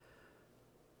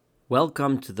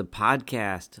Welcome to the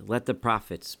podcast, Let the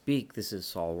Prophet Speak. This is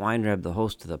Saul Weinreb, the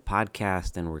host of the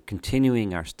podcast, and we're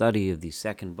continuing our study of the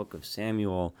second book of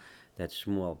Samuel, that's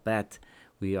Shmuel Bet.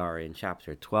 We are in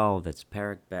chapter 12, that's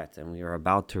Perek Bet, and we are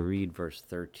about to read verse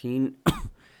 13.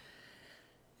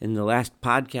 In the last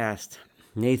podcast,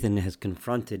 Nathan has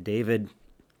confronted David,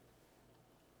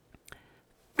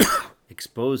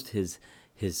 exposed his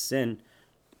sin,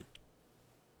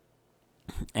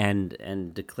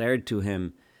 and declared to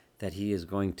him that he is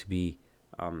going to be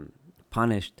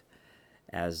punished,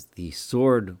 as the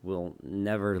sword will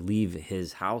never leave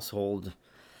his household.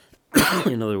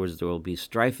 In other words, there will be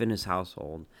strife in his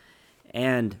household,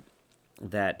 and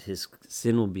that his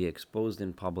sin will be exposed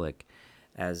in public,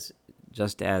 as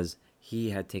just as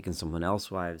he had taken someone else's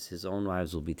wives, his own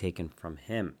wives will be taken from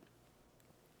him.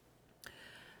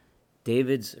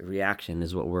 David's reaction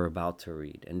is what we're about to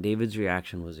read, and David's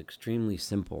reaction was extremely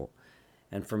simple.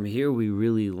 And from here we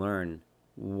really learn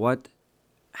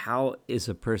how is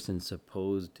a person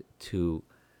supposed to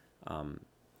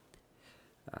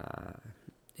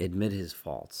admit his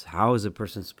faults? How is a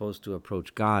person supposed to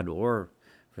approach God, or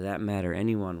for that matter,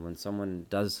 anyone, when someone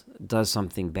does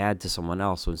something bad to someone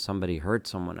else, when somebody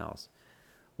hurts someone else?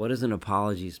 What is an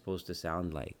apology supposed to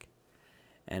sound like?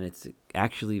 And it's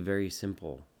actually very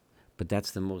simple, but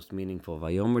that's the most meaningful.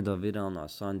 Vayomer David al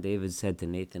Nasan, David said to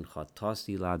Nathan,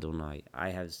 Chatasi ladonai, I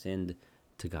have sinned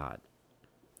to God.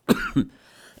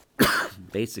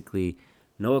 Basically,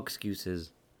 no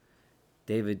excuses.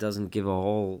 David doesn't give a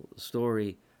whole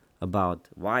story about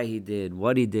why he did,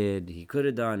 what he did, he could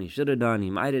have done, he should have done,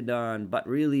 he might have done, but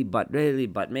really, but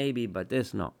maybe, but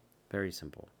this. No, very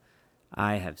simple.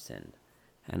 I have sinned.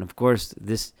 And of course,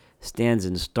 this stands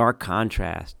in stark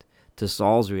contrast to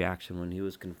Saul's reaction when he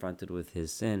was confronted with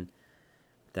his sin.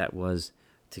 That was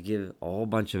to give a whole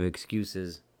bunch of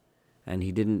excuses, and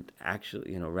he didn't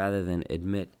actually, rather than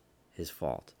admit his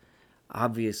fault.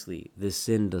 Obviously, this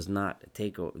sin does not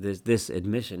take this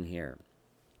admission here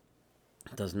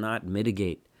does not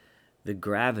mitigate the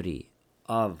gravity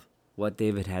of what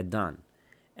David had done,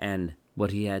 and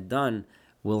what he had done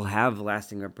will have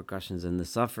lasting repercussions, and the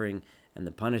suffering and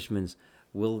the punishments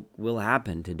will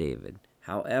happen to David.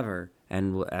 However,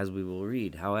 and as we will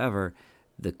read,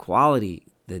 the quality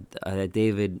that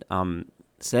David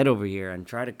said over here, and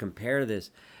try to compare this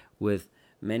with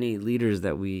many leaders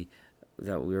that we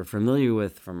are familiar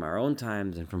with from our own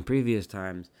times and from previous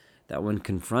times, that when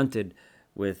confronted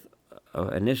with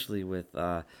initially with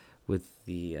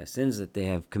the sins that they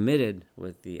have committed,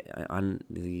 with the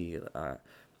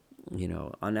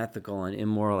unethical and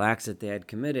immoral acts that they had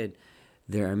committed,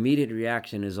 their immediate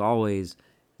reaction is always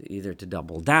either to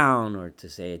double down, or to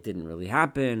say it didn't really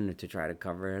happen, or to try to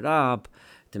cover it up,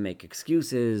 to make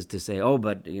excuses, to say, oh,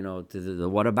 but, to the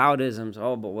whataboutisms,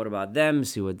 oh, but what about them,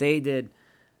 see what they did.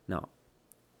 No,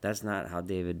 that's not how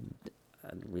David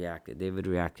reacted. David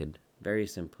reacted very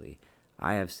simply,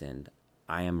 I have sinned,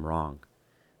 I am wrong.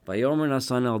 Vayomer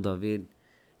Nasan el David,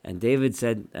 and David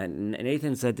said, and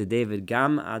Nathan said to David,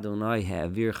 Gam Adonai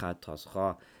ha'avir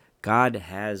chatascha, God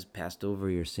has passed over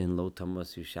your sin, lo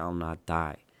tamus, you shall not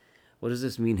die. What does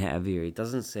this mean, ha'avir? It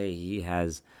doesn't say he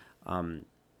has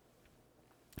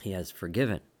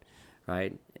forgiven,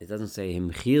 right? It doesn't say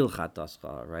himchil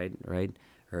chatascha, right?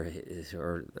 Or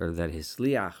that his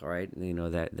sliach, right?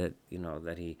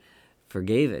 That he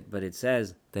forgave it, but it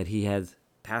says that he has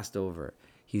passed over.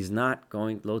 He's not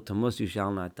going, lo tamus, you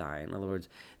shall not die. In other words,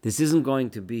 this isn't going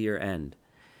to be your end.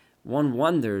 One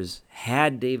wonders,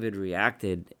 had David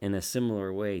reacted in a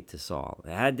similar way to Saul,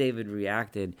 had David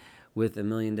reacted with a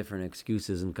million different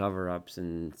excuses and cover-ups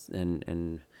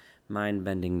and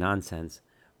mind-bending nonsense,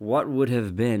 what would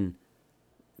have been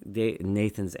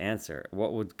Nathan's answer?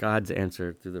 What would God's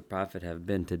answer through the prophet have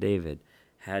been to David,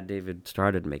 had David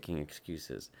started making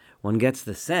excuses? One gets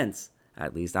the sense,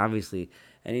 at least, obviously,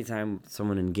 anytime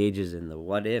someone engages in the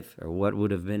what if, or what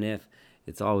would have been if,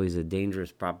 it's always a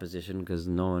dangerous proposition, because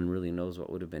no one really knows what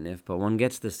would have been if. But one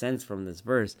gets the sense from this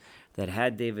verse that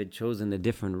had David chosen a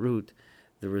different route,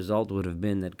 the result would have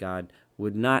been that God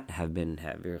would not have been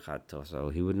Ha'avir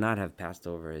Chatoso. He would not have passed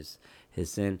over his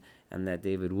sin, and that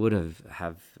David would have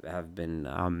been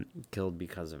killed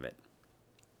because of it.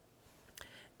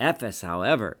 Ephes,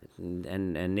 however,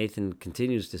 and Nathan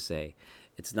continues to say,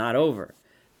 it's not over.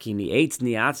 Because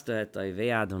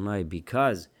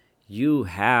you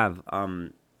have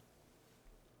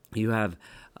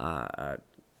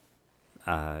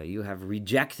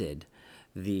rejected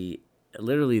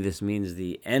literally this means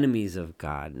the enemies of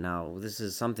God. Now, this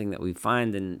is something that we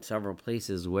find in several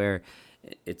places where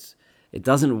it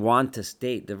doesn't want to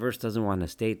state, the verse doesn't want to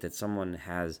state that someone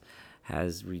has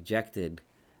rejected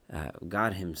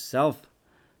God Himself.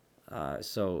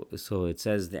 So it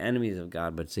says the enemies of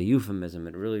God, but it's a euphemism.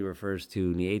 It really refers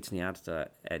to Nietz Niatzta,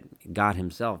 at God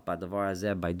Himself, by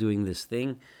doing this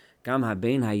thing. Gam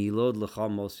haben hayilod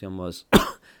l'chal mos yamos.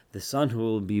 The son who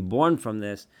will be born from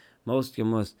this, most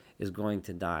yamos, is going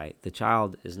to die. The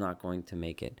child is not going to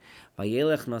make it.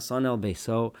 Vayelech nasan el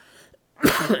beso.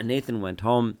 Nathan went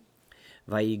home.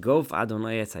 Vayigof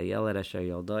Adonai es hayeled asher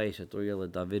yolda eshet Uriah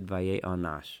David vayei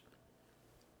anash.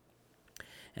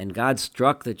 And God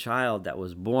struck the child that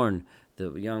was born,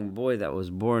 the young boy that was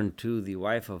born to the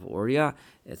wife of Uriah.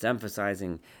 It's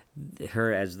emphasizing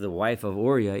her as the wife of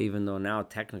Uriah, even though now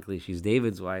technically she's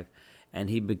David's wife. And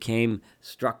he became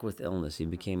struck with illness. He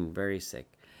became very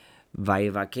sick.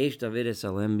 Vayivakesh David es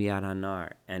alem biyad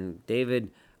hanar. And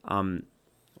David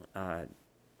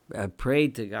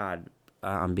prayed to God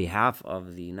on behalf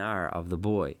of the nar, of the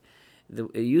boy.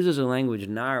 It uses a language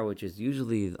nar, which is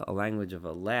usually a language of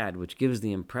a lad, which gives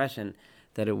the impression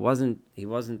that he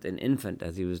wasn't an infant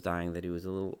as he was dying, that he was a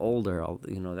little older.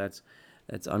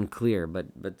 That's unclear.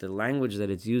 But the language that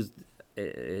it's used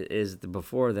is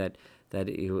before that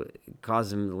it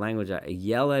calls him the language a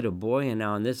yeled, a boy, and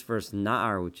now in this verse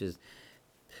nar, which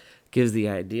gives the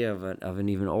idea of an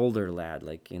even older lad,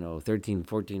 like 13,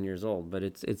 14 years old. But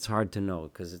it's hard to know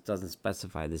because it doesn't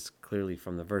specify this clearly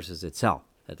from the verses itself,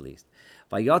 at least.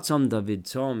 Vayotzam David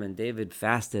tzom, and David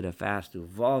fasted a fast.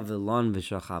 Uvav vilon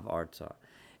v'shachav arza,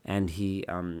 and he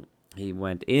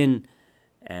went in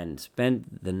and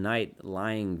spent the night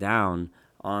lying down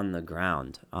on the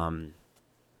ground.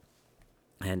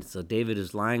 And so David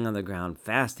is lying on the ground,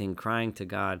 fasting, crying to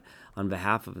God on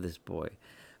behalf of this boy.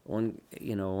 One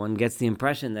gets the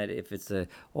impression that if it's an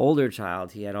older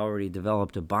child, he had already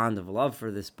developed a bond of love for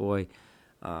this boy.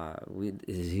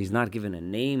 He's not given a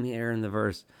name here in the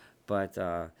verse, but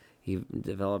he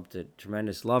developed a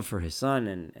tremendous love for his son,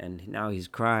 and now he's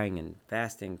crying and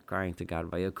fasting, crying to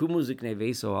God. The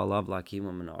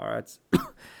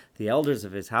elders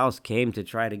of his house came to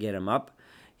try to get him up.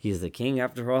 He is the king,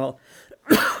 after all.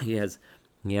 He has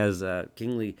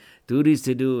kingly duties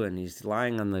to do, and he's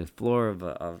lying on the floor of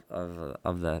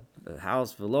the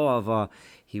house.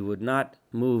 He would not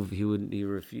move. He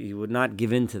would not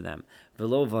give in to them.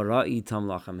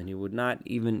 And he would not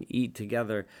even eat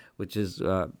together, which is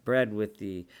bread with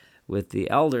the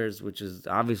elders, which is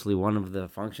obviously one of the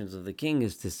functions of the king,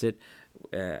 is to sit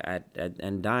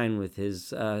and dine with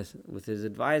his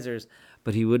advisors.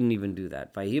 But he wouldn't even do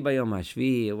that.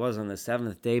 It was on the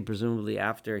seventh day, presumably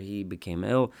after he became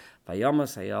ill. And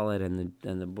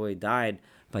the boy died.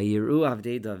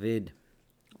 David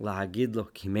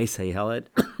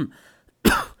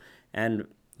and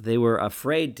they were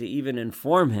afraid to even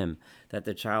inform him that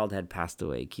the child had passed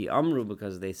away. Ki amru,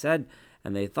 because they said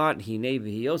and they thought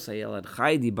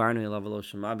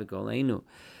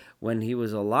when he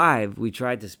was alive, we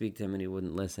tried to speak to him and he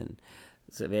wouldn't listen.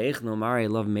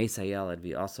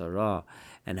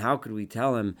 And how could we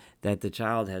tell him that the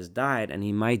child has died and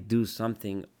he might do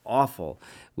something awful,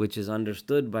 which is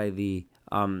understood by the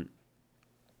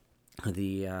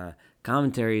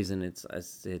commentaries, and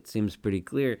it seems pretty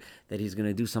clear that he's going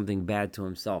to do something bad to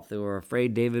himself. They were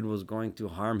afraid David was going to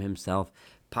harm himself,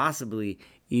 possibly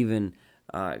even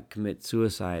commit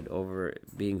suicide over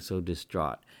being so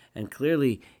distraught. And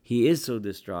clearly he is so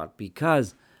distraught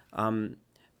because of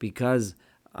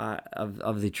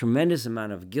the tremendous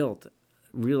amount of guilt,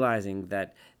 realizing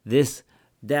that this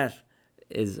death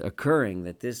is occurring,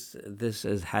 that this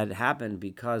had happened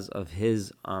because of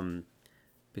his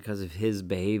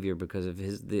behavior, because of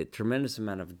the tremendous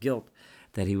amount of guilt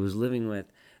that he was living with,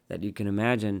 that you can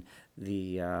imagine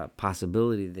the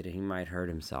possibility that he might hurt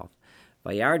himself.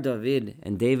 Vayar David,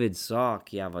 and David saw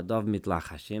ki avadav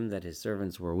mitlachashim, that his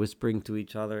servants were whispering to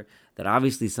each other, that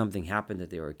obviously something happened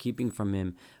that they were keeping from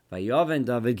him. Vayoven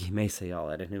David gimei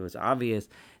sayalet, and it was obvious,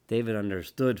 David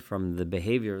understood from the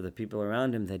behavior of the people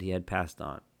around him that he had passed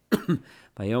on.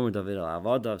 Vayomer David al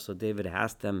avadav, so David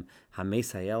asked them, Hamei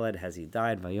sayalet, has he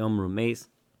died? Vayomru meis,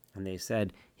 and they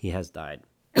said, he has died.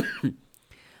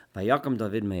 Vayakam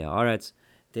David me'aretz,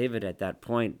 David at that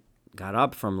point got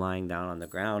up from lying down on the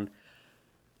ground.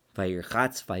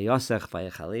 Vayirchatz vayosech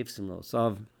vayichalef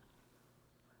simlosav,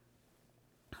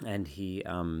 and he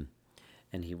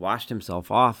washed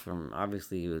himself off from,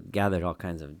 obviously he gathered all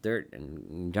kinds of dirt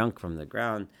and junk from the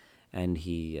ground, and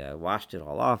he washed it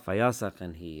all off. Vayosech,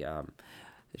 and he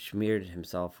smeared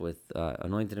himself with,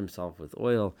 anointed himself with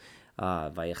oil.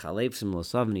 Vayichalef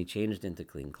simlosav, and he changed into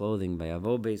clean clothing.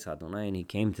 Vayavo beis Adonai, and he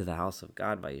came to the house of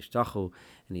God. Vayishtachu,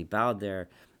 and he bowed there,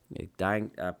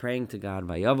 praying to God.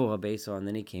 Vayavo habeso, and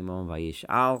then he came home.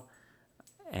 Vayishal,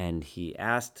 and he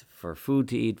asked for food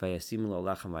to eat. Vayasim lo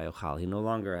lechem vayochal. He no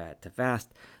longer had to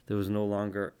fast. There was no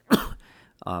longer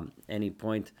any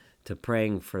point to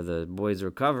praying for the boy's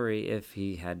recovery if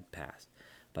he had passed.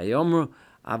 Vayomru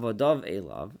avodav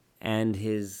elav, and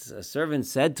his servant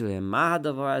said to him, "Ma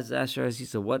hadavar hazeh asher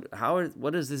asita?"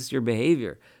 What is this your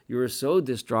behavior? You were so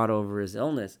distraught over his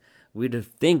illness. We'd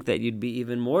think that you'd be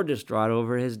even more distraught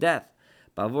over his death.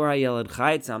 Bavor hayelad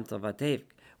chai tzamta v'tev.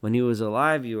 When he was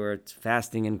alive, you were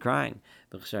fasting and crying.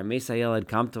 Now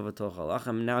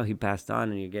he passed on,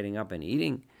 and you're getting up and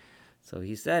eating. So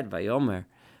he said, Vayomer,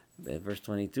 verse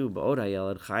 22,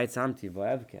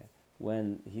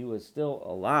 when he was still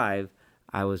alive,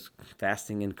 I was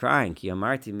fasting and crying.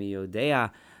 Because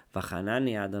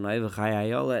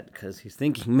he's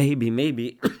thinking,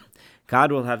 maybe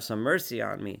God will have some mercy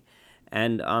on me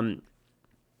and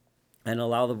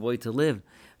allow the boy to live.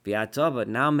 But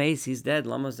now Mace, he's dead.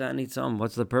 What's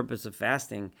the purpose of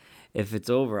fasting if it's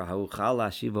over? Is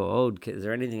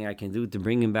there anything I can do to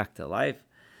bring him back to life?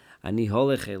 I can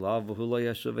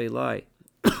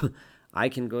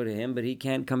go to him, but he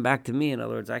can't come back to me. In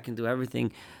other words, I can do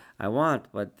everything I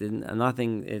want, but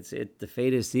nothing. The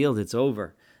fate is sealed. It's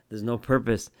over. There's no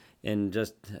purpose in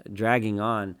just dragging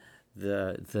on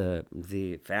the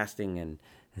fasting and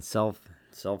self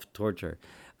torture.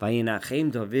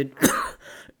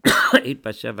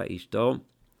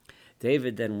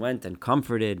 David then went and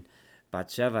comforted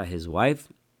Bathsheba, his wife,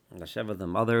 Bathsheba, the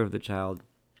mother of the child.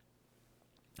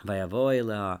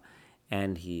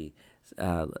 And he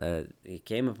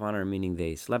came upon her, meaning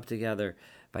they slept together.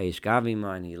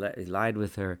 And he lied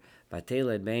with her.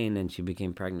 And she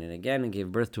became pregnant again and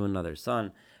gave birth to another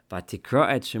son.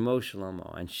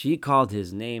 And she called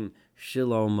his name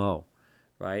Shilomo,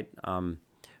 right?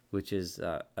 Which is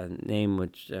a name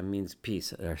which means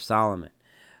peace, or Solomon.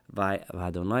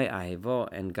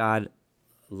 And God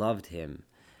loved him.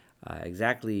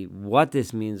 Exactly what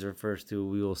this means refers to,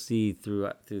 we will see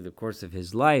through the course of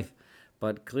his life,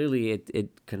 but clearly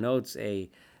it connotes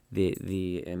the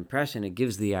impression. It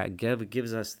gives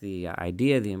us the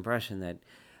idea, the impression that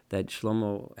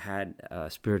Shlomo had a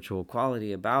spiritual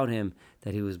quality about him,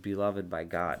 that he was beloved by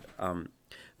God.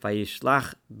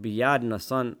 Vayishlach biyad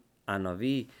nasan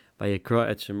anavi vayikra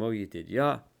et shemo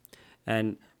Yedidyah,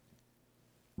 and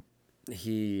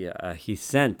he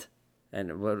sent.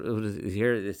 And what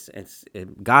here,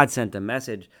 God sent a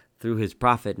message through his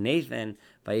prophet Nathan.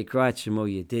 Vayikra et shemo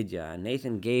Yedidyah. And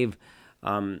Nathan gave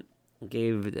Shlomo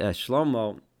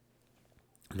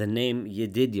the name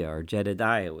Yedidyah, or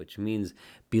Jedediah, which means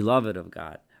beloved of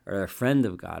God, or a friend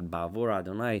of God, Ba'avur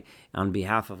Adonai, on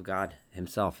behalf of God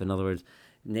himself. In other words,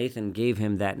 Nathan gave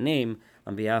him that name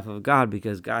on behalf of God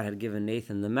because God had given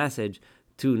Nathan the message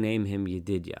to name him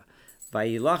Yedidyah.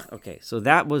 Okay, so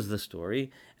that was the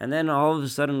story. And then all of a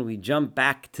sudden we jump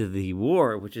back to the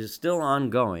war, which is still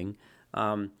ongoing,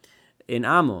 in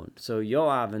Ammon. So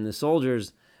Yoav and the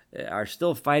soldiers are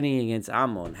still fighting against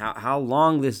Ammon. How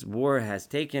long this war has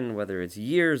taken, whether it's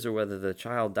years or whether the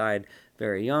child died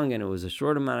very young and it was a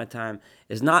short amount of time,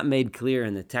 is not made clear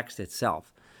in the text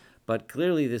itself. But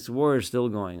clearly this war is still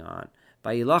going on.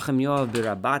 Vayilachem Yoav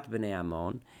b'Rabat b'nei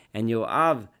Ammon, and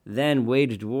Yoav then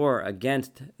waged war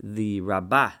against the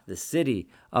Rabbah, the city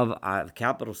of the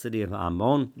capital city of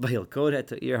Ammon. Vayilkod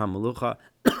et Ir HaMelucha,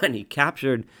 and he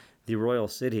captured the royal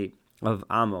city of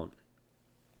Ammon.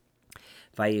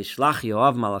 Vayishlach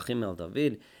Yoav malachim el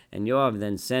David, and Yoav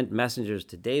then sent messengers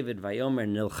to David. Vayomer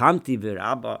nilchamti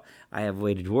v'Rabbah, I have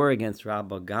waged war against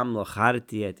Rabbah. Gam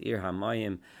locharti et Ir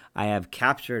HaMayim, I have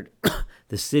captured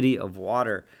the city of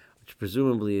water, which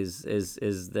presumably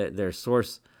is their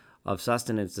source of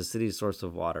sustenance, the city's source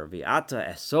of water.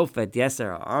 V'ata esof et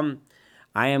yeser ha'am,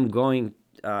 I am going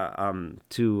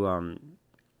to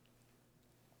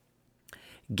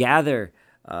gather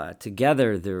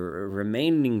together the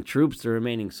remaining troops, the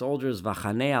remaining soldiers.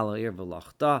 V'chanei al ha'ir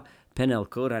v'lachta pen el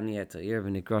kod ani et ha'ir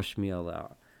v'nikra shmi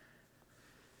aleh.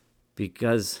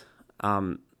 Because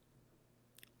I'm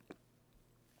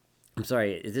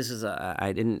sorry, this is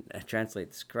I didn't translate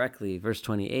this correctly. Verse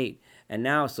 28. And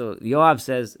now, so Yoav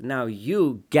says, now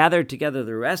you gather together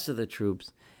the rest of the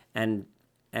troops and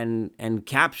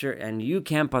capture, and you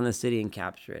camp on the city and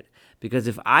capture it. Because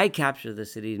if I capture the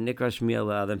city, Nikra Shmi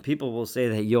Aleh, then people will say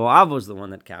that Yoav was the one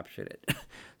that captured it.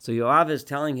 So Yoav is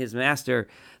telling his master,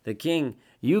 the king,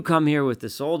 you come here with the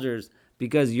soldiers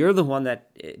because you're the one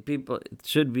that people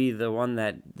should be the one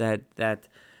that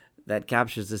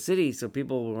captures the city, so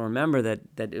people will remember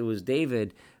that it was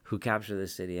David who captured the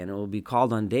city, and it will be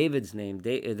called on David's name.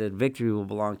 The victory will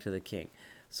belong to the king.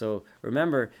 So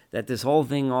remember that this whole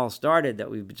thing all started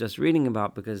that we've been just reading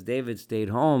about because David stayed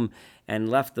home and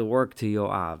left the work to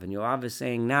Yoav. And Yoav is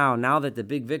saying now that the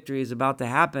big victory is about to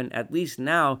happen, at least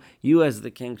now you as the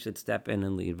king should step in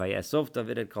and lead. Vayasov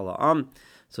David et kol ha'am.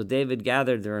 So David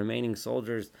gathered the remaining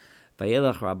soldiers.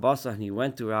 Vayelach Rabbasah, and he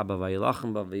went to Rabbah,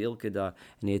 Vayelachim Vayilkida,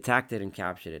 and he attacked it and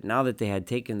captured it. Now that they had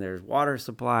taken their water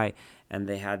supply and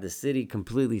they had the city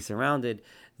completely surrounded,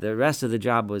 the rest of the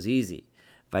job was easy.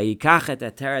 Vayikach et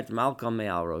ateret malka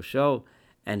me'al rosho,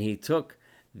 and he took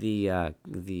the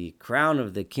crown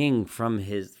of the king from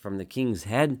the king's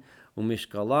head,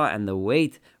 umishkala, and the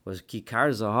weight was kikar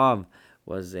zahav,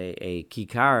 was a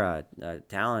kikar, a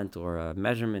talent or a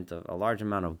measurement of a large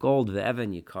amount of gold,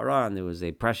 ve'evan yikara, and there was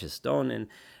a precious stone in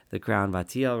the crown,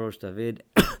 vatiel rosh David,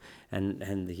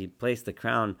 and he placed the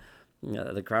crown.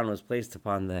 The crown was placed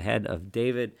upon the head of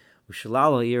David,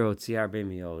 ushalalo iro tziar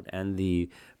b'miod, and the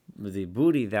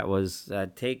booty that was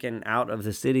taken out of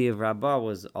the city of Rabbah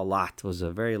was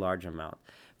a very large amount.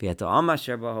 And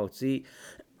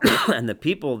the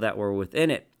people that were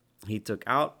within it, he took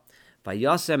out.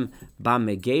 Vayasem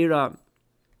ba'megeira,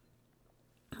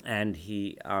 and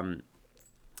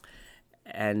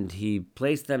he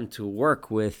placed them to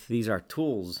work with. These are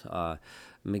tools.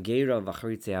 Megeira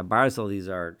v'charitze habarzel. These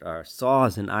are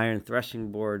saws and iron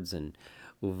threshing boards, and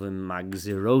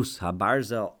uvimagziros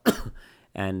habarzel,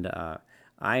 and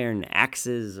iron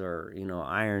axes, or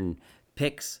iron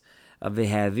picks.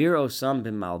 V'haviro sam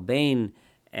b'malbain,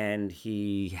 and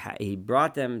he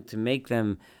brought them to make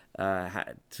them.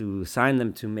 To assign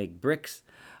them to make bricks.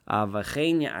 And this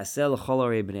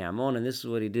is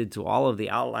what he did to all of the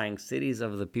outlying cities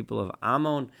of the people of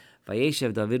Ammon.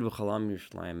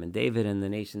 And David and the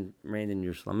nation reigned in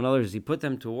Jerusalem. In other words, he put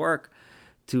them to work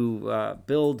to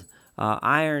build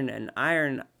iron, and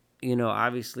iron,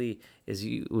 obviously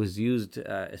was used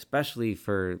especially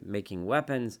for making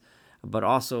weapons, but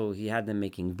also he had them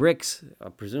making bricks,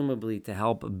 presumably to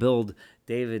help build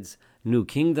David's new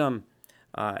kingdom.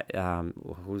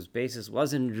 Whose basis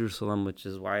was in Jerusalem, which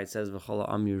is why it says V'chol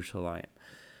Am Yerushalayim.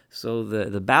 So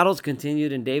the battles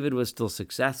continued, and David was still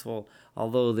successful,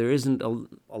 although there isn't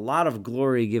a lot of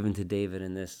glory given to David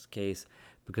in this case,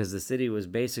 because the city was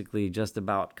basically just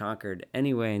about conquered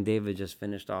anyway, and David just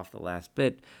finished off the last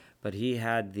bit, but he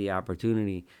had the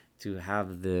opportunity to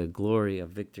have the glory of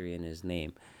victory in his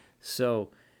name.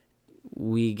 So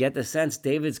we get the sense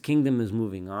David's kingdom is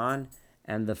moving on.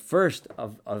 And the first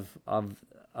of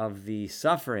the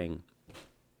suffering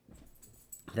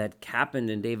that happened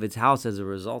in David's house as a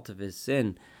result of his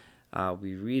sin,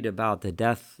 we read about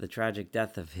the tragic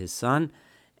death of his son,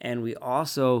 and we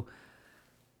also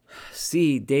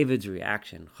see David's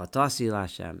reaction, Chatasi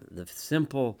Lashem, the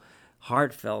simple,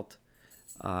 heartfelt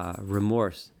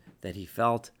remorse that he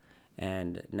felt,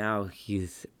 and now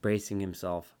he's bracing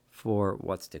himself for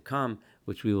what's to come,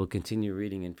 which we will continue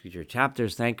reading in future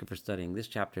chapters. Thank you for studying this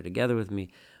chapter together with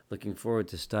me. Looking forward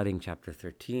to studying chapter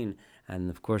 13 and,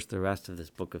 of course, the rest of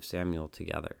this book of Samuel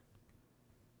together.